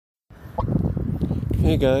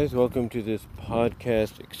Hey guys, welcome to this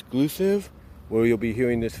podcast exclusive where you'll be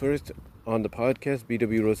hearing this first on the podcast,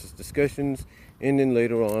 BW Rosas Discussions, and then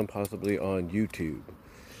later on possibly on YouTube.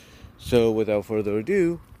 So without further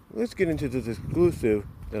ado, let's get into this exclusive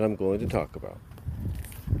that I'm going to talk about.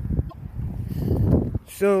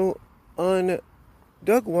 So on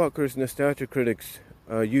Doug Walker's Nostalgia Critics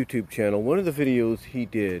YouTube channel, one of the videos he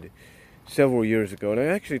did several years ago, and I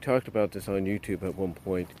actually talked about this on YouTube at one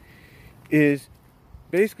point, is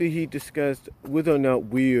basically he discussed whether or not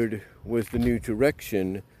weird was the new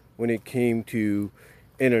direction when it came to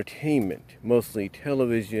entertainment, mostly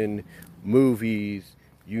television, movies,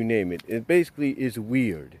 you name it. It basically is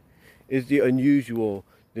weird. Is the unusual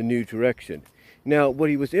the new direction? Now, what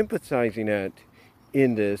he was emphasizing at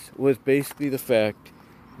in this was basically the fact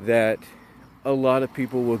that a lot of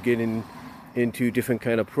people were getting into different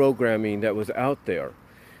kind of programming that was out there.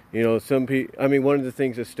 You know, some people, one of the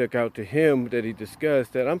things that stuck out to him that he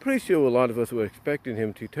discussed that I'm pretty sure a lot of us were expecting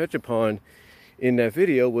him to touch upon in that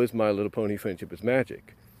video was My Little Pony Friendship is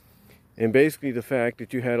Magic. And basically the fact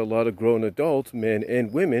that you had a lot of grown adults, men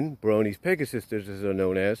and women, Bronies, Pegasisters as they're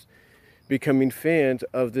known as, becoming fans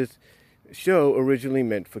of this show originally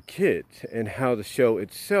meant for kids, and how the show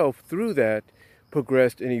itself, through that,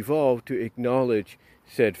 progressed and evolved to acknowledge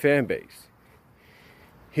said fan base.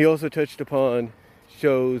 He also touched upon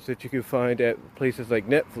shows that you can find at places like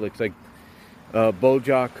Netflix, like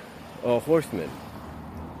BoJack Horseman,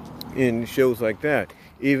 in shows like that.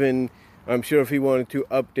 Even, I'm sure if he wanted to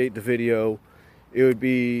update the video, he'd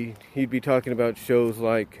be talking about shows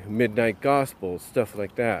like Midnight Gospel, stuff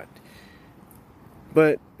like that.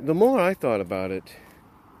 But the more I thought about it,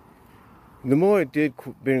 the more it did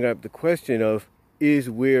bring up the question of, is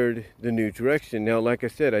weird the new direction? Now, like I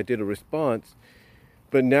said, I did a response,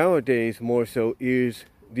 but nowadays, more so, is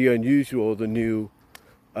the unusual the new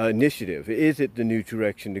initiative? Is it the new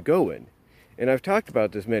direction to go in? And I've talked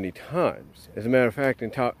about this many times. As a matter of fact,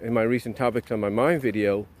 in my recent Topics on My Mind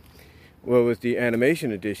video, where it was the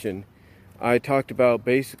animation edition, I talked about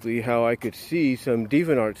basically how I could see some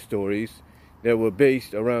DeviantArt stories that were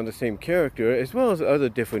based around the same character, as well as other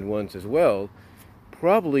different ones as well,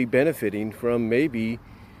 probably benefiting from maybe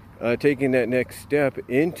taking that next step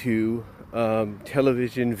into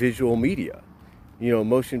television visual media,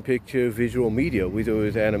 motion picture visual media, whether it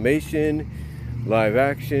was animation, live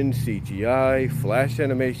action, CGI, flash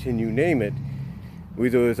animation, you name it,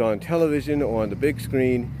 whether it was on television or on the big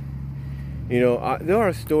screen. There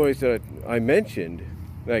are stories that I mentioned,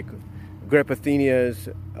 like Grep Athenia's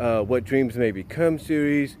What Dreams May Become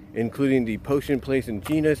series, including the Potion Place and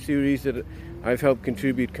Gina series that I've helped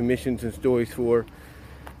contribute commissions and stories for.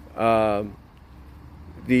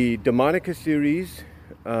 The Demonica series,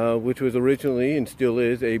 which was originally and still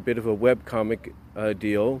is a bit of a webcomic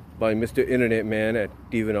deal by Mr. Internet Man at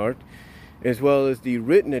DeviantArt, as well as the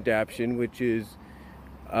written adaptation, which is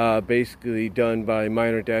basically done by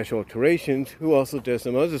Minor Dash Alterations, who also does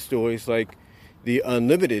some other stories like the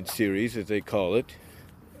Unlimited series, as they call it,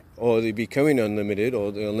 or the Becoming Unlimited,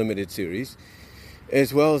 or the Unlimited series,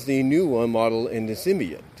 as well as the new one, Model and the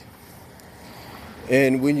Symbiont.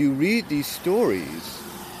 And when you read these stories,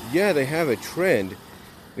 yeah, they have a trend.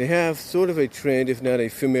 They have sort of a trend, if not a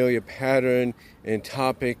familiar pattern and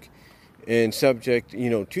topic and subject,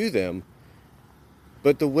 to them.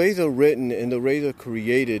 But the way they're written and the way they're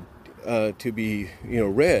created to be,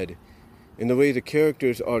 read, and the way the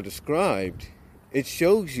characters are described, it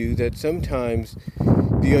shows you that sometimes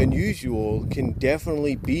the unusual can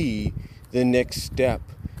definitely be the next step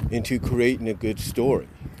into creating a good story.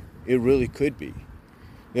 It really could be.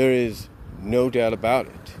 There is no doubt about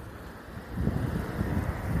it.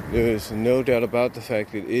 There is no doubt about the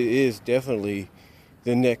fact that it is definitely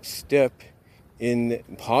the next step in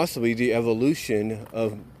possibly the evolution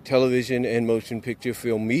of television and motion picture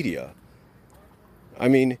film media.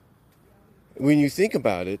 When you think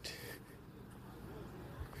about it,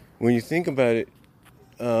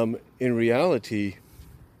 in reality,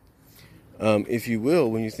 if you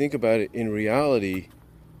will, when you think about it in reality,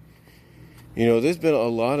 there's been a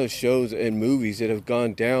lot of shows and movies that have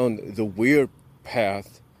gone down the weird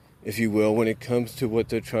path, if you will, when it comes to what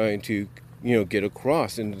they're trying to, get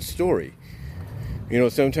across in the story.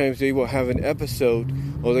 Sometimes they will have an episode,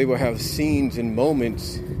 or they will have scenes and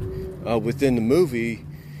moments within the movie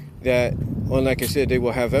that, well, like I said, they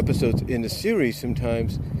will have episodes in the series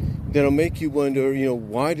sometimes that'll make you wonder,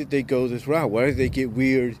 why did they go this route? Why did they get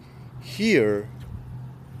weird here,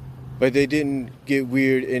 but they didn't get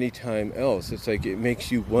weird anytime else? It's like, it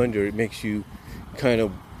makes you wonder, it makes you kind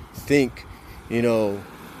of think,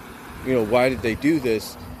 why did they do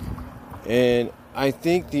this? And I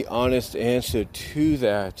think the honest answer to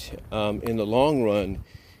that in the long run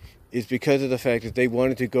is because of the fact that they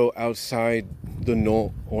wanted to go outside the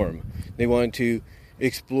norm. They wanted to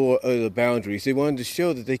explore other boundaries. They wanted to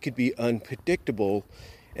show that they could be unpredictable.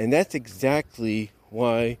 And that's exactly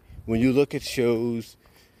why when you look at shows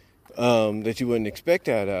that you wouldn't expect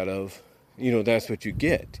that out of, that's what you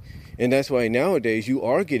get. And that's why nowadays you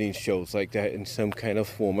are getting shows like that in some kind of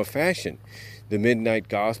form or fashion. The Midnight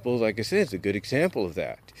Gospel, like I said, is a good example of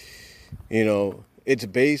that. It's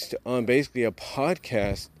based on basically a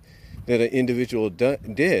podcast that an individual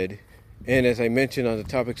did. And as I mentioned on the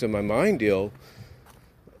Topics of My Mind deal,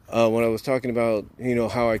 when I was talking about,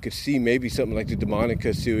 how I could see maybe something like the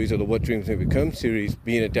Demonica series or the What Dreams May Become series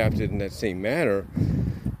being adapted in that same manner,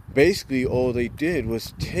 basically all they did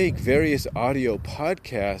was take various audio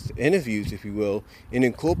podcast interviews, if you will, and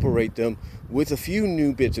incorporate them with a few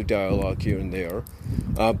new bits of dialogue here and there,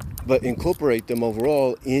 but incorporate them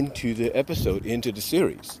overall into the episode, into the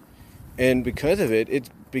series. And because of it, it's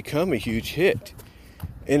become a huge hit.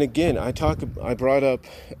 And again, I brought up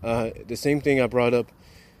the same thing I brought up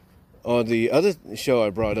on the other show I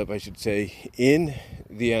brought up, I should say, in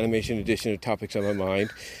the animation edition of Topics on My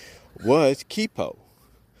Mind, was Kipo.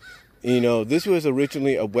 This was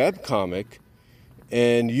originally a webcomic,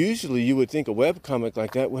 and usually you would think a webcomic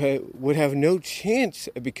like that would have no chance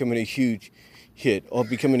of becoming a huge hit, or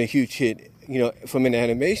becoming a huge hit, from an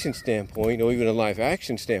animation standpoint, or even a live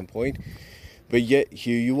action standpoint, but yet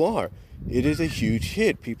here you are. It is a huge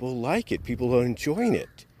hit. People like it. People are enjoying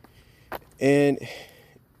it. And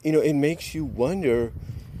it makes you wonder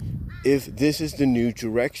if this is the new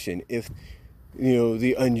direction, if,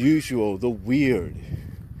 the unusual, the weird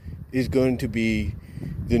is going to be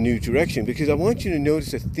the new direction. Because I want you to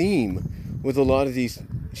notice a theme with a lot of these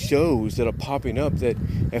shows that are popping up that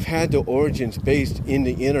have had the origins based in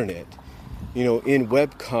the internet, in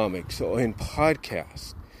web comics or in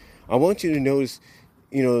podcasts. I want you to notice,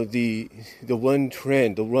 the one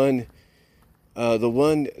trend, the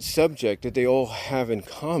one subject that they all have in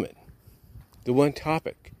common, the one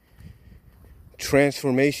topic: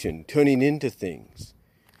 transformation, turning into things.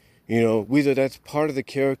 Whether that's part of the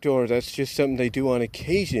character or that's just something they do on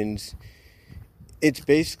occasions, it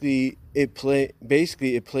plays a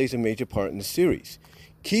major part in the series.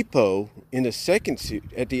 Kipo, in the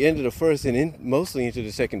at the end of the first and mostly into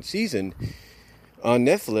the second season on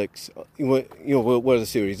Netflix, what the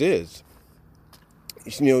series is,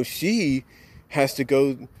 she has to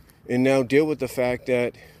go and now deal with the fact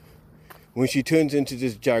that when she turns into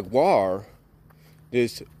this jaguar,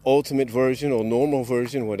 this ultimate version or normal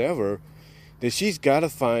version, whatever, that she's got to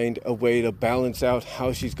find a way to balance out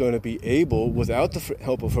how she's going to be able, without the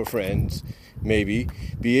help of her friends, maybe,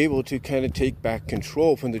 be able to kind of take back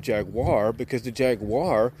control from the jaguar, because the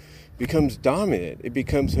jaguar becomes dominant. It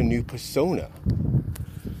becomes her new persona.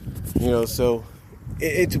 So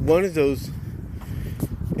it's one of those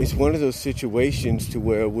situations to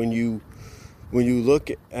where when you look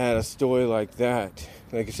at a story like that,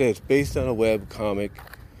 like I said, it's based on a web comic,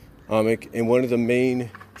 and one of the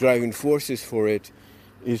main driving forces for it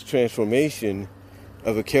is transformation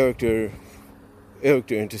of a character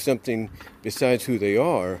into something besides who they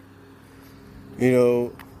are.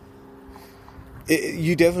 You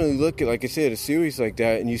definitely look at, like I said, a series like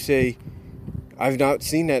that, and you say, I've not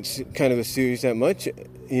seen that kind of a series that much,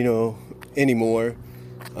 anymore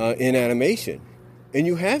in animation. And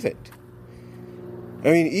you haven't.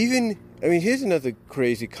 Here's another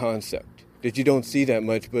crazy concept that you don't see that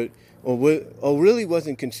much, but or really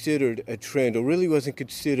wasn't considered a trend, or really wasn't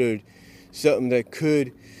considered something that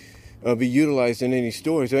could be utilized in any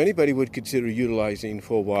stories, or anybody would consider utilizing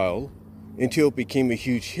for a while, until it became a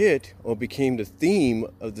huge hit, or became the theme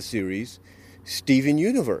of the series, Steven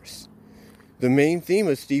Universe. The main theme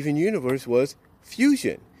of Steven Universe was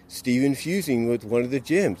fusion. Steven fusing with one of the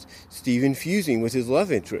gems. Steven fusing with his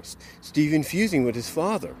love interest. Steven fusing with his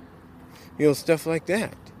father. Stuff like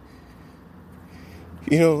that.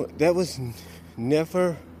 That was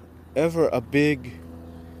never, ever a big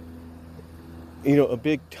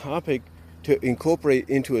topic to incorporate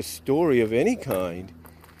into a story of any kind.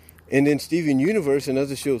 And then Steven Universe and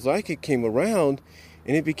other shows like it came around,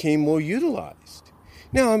 and it became more utilized.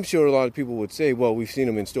 Now, I'm sure a lot of people would say, well, we've seen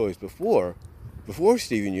them in stories before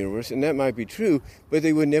Steven Universe, and that might be true, but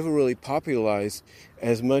they were never really popularized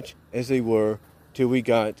as much as they were till we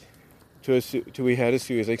had a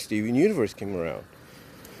series like Steven Universe came around.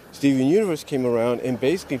 Steven Universe came around and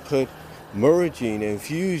basically put merging and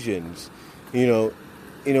fusions, in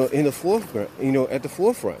the forefront, at the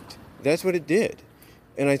forefront. That's what it did.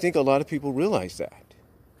 And I think a lot of people realize that.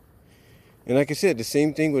 And like I said, the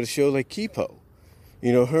same thing with a show like Kipo.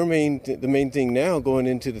 You know, the main thing now going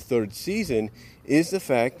into the third season is the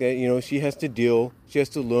fact that, you know, she has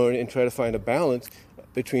to learn and try to find a balance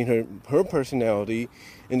between her personality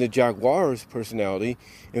and the Jaguar's personality,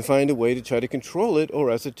 and find a way to try to control it, or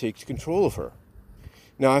else it takes control of her.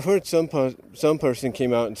 Now, I've heard some person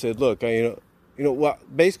came out and said, look,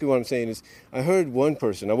 basically what I'm saying is, I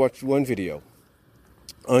watched one video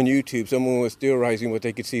on YouTube. Someone was theorizing what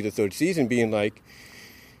they could see the third season being like.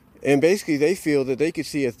 And basically they feel that they could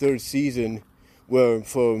see a third season where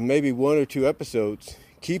for maybe 1 or 2 episodes,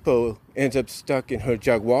 Kipo ends up stuck in her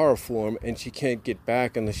Jaguar form, and she can't get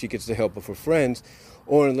back unless she gets the help of her friends,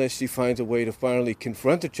 or unless she finds a way to finally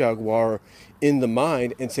confront the Jaguar in the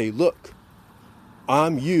mind and say, look,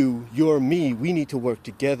 I'm you, you're me, we need to work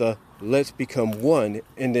together, let's become one.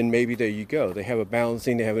 And then maybe there you go. They have a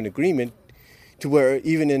balancing, they have an agreement to where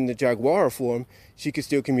even in the Jaguar form, she could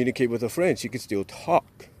still communicate with her friends, she could still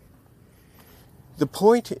talk. The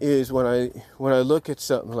point is, when I look at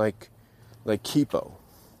something like Kipo,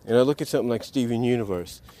 and I look at something like Steven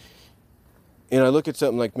Universe, and I look at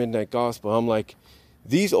something like Midnight Gospel, I'm like,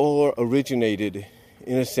 these all originated,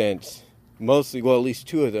 in a sense, mostly, well, at least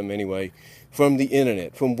 2 of them anyway, from the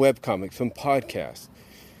internet, from webcomics, from podcasts.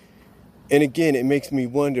 And again, it makes me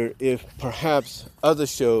wonder if perhaps other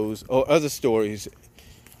shows or other stories,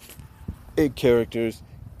 characters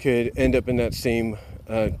could end up in that same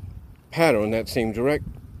pattern, that same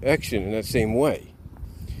direction, in that same way.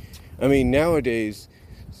 I mean, nowadays,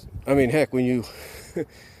 heck, when you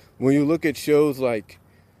when you look at shows like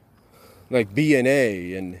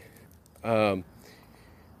BNA and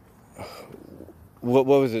what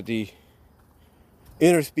was it, the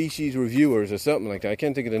Interspecies Reviewers or something like that. I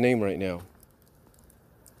can't think of the name right now.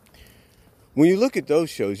 When you look at those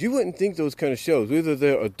shows, you wouldn't think those kind of shows, whether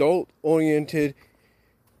they're adult-oriented,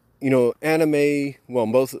 anime, well,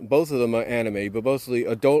 both of them are anime, but mostly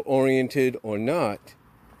adult-oriented or not,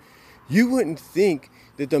 you wouldn't think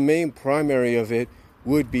that the main primary of it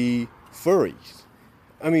would be furries.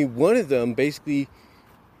 I mean, one of them basically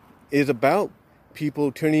is about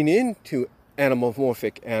people turning into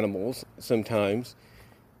anamorphic animals sometimes,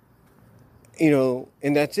 and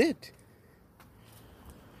that's it.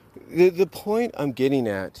 The point I'm getting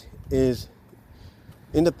at is,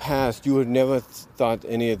 in the past, you would never thought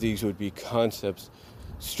any of these would be concepts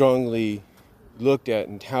strongly looked at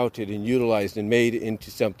and touted and utilized and made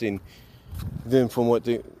into something than from what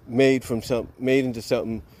they made into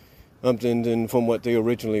something than from what they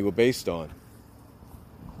originally were based on.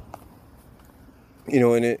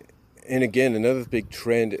 And again, another big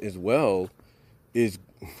trend as well is,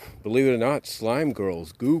 believe it or not, slime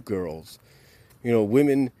girls, goo girls,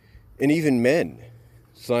 women and even men.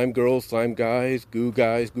 Slime girls, slime guys, goo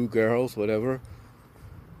girls, whatever.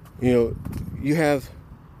 You have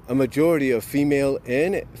a majority of female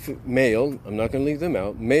and male, I'm not going to leave them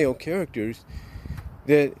out, male characters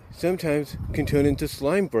that sometimes can turn into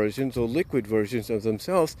slime versions or liquid versions of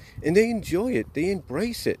themselves, and they enjoy it, they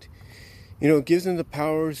embrace it. It gives them the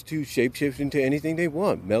powers to shapeshift into anything they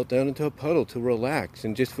want, melt down into a puddle to relax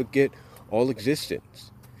and just forget all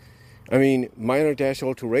existence. I mean, Minor Dash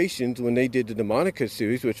Alterations, when they did the Demonica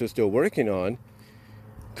series, which we're still working on,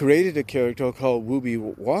 created a character called Ruby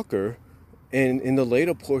Walker, and in the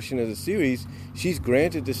later portion of the series, she's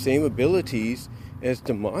granted the same abilities as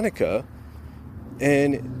Demonica,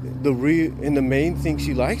 and the main thing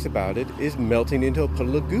she likes about it is melting into a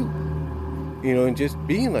puddle of goo, and just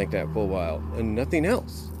being like that for a while, and nothing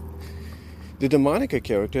else. The Demonica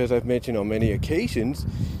character, as I've mentioned on many occasions,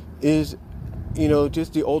 is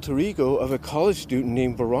just the alter ego of a college student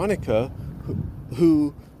named Veronica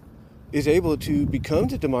who is able to become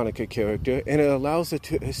the Demonica character, and it allows her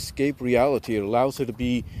to escape reality. It allows her to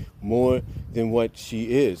be more than what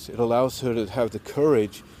she is. It allows her to have the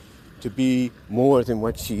courage to be more than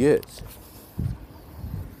what she is.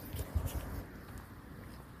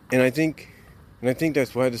 And I think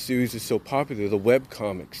that's why the series is so popular, the web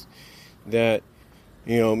comics that,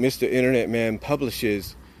 Mr. Internet Man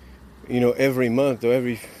publishes, every month or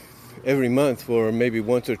every month for maybe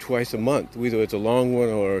once or twice a month, whether it's a long one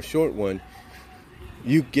or a short one.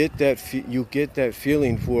 You get that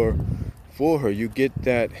feeling for her. You get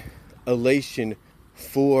that elation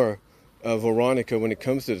for Veronica when it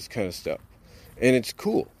comes to this kind of stuff, and it's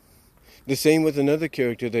cool. The same with another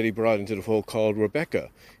character that he brought into the fold called Rebecca.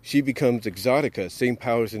 She becomes Exotica, same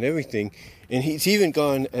powers and everything, and he's even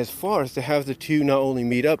gone as far as to have the two not only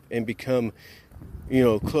meet up and become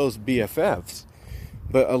close BFFs,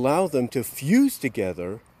 but allow them to fuse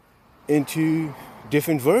together into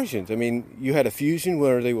different versions. I mean, you had a fusion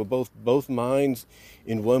where they were both minds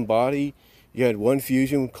in one body, You had one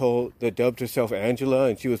fusion that dubbed herself Angela,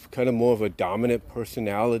 and she was kind of more of a dominant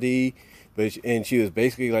personality, and she was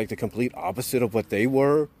basically like the complete opposite of what they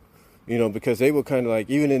were, because they were kind of like,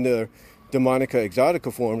 even in their Demonica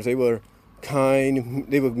Exotica forms, they were kind,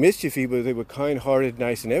 they were mischiefy, but they were kind-hearted,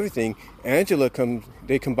 nice, and everything.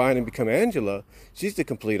 They combine and become Angela. She's the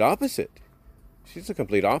complete opposite. She's the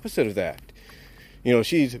complete opposite of that.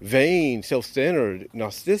 She's vain, self-centered,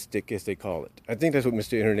 narcissistic, as they call it. I think that's what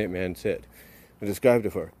Mr. Internet Man said and described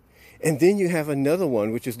of her. And then you have another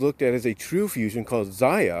one, which is looked at as a true fusion, called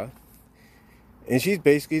Zaya. And she's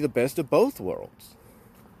basically the best of both worlds.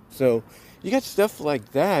 So you got stuff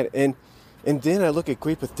like that. And then I look at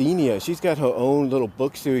Quapathenia. She's got her own little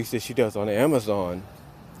book series that she does on Amazon,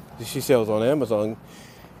 that she sells on Amazon.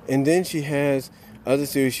 And then she has other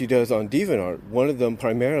series she does on DeviantArt. One of them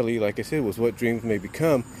primarily, like I said, was What Dreams May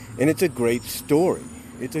Become. And it's a great story.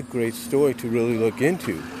 It's a great story to really look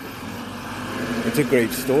into. It's a great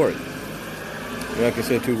story. Like I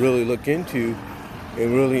said, to really look into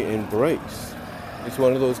and really embrace. It's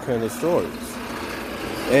one of those kind of stories.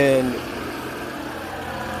 And,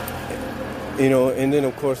 and then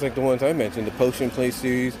of course, like the ones I mentioned, the Potion Play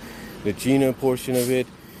series, the Gina portion of it,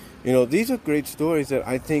 these are great stories that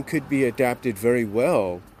I think could be adapted very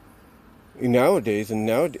well nowadays, and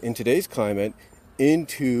now in today's climate,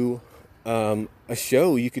 into a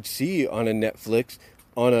show you could see on a Netflix,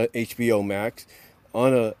 on a HBO Max,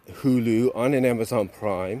 on a Hulu, on an Amazon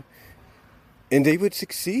Prime, and they would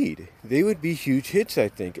succeed. They would be huge hits, I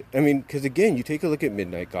think. I mean, because again, you take a look at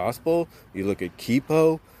Midnight Gospel, you look at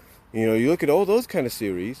Kipo, you look at all those kind of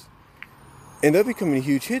series, and they're becoming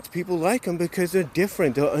huge hits. People like them because they're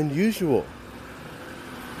different, they're unusual.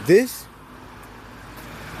 This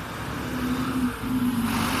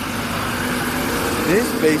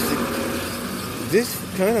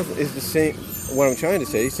kind of is the same. What I'm trying to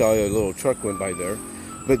say, sorry, a little truck went by there,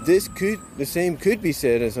 but the same could be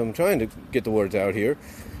said, as I'm trying to get the words out here,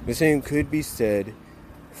 the same could be said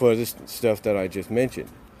for this stuff that I just mentioned.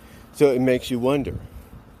 So it makes you wonder,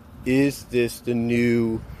 is this the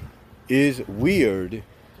new, is weird,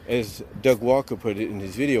 as Doug Walker put it in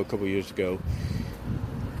his video a couple years ago,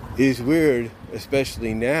 is weird,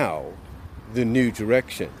 especially now, the new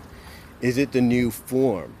direction? Is it the new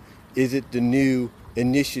form? Is it the new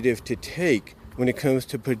initiative to take when it comes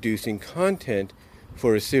to producing content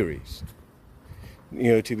for a series?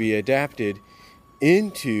 To be adapted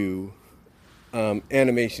into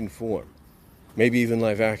animation form. Maybe even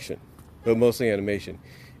live action, but mostly animation.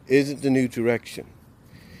 Is it the new direction?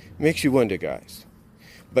 Makes you wonder, guys.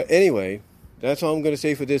 But anyway, that's all I'm going to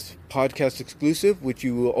say for this podcast exclusive, which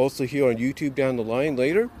you will also hear on YouTube down the line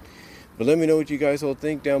later. But let me know what you guys all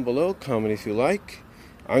think down below. Comment if you like.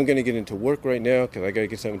 I'm going to get into work right now because I got to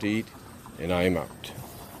get something to eat. And I am out.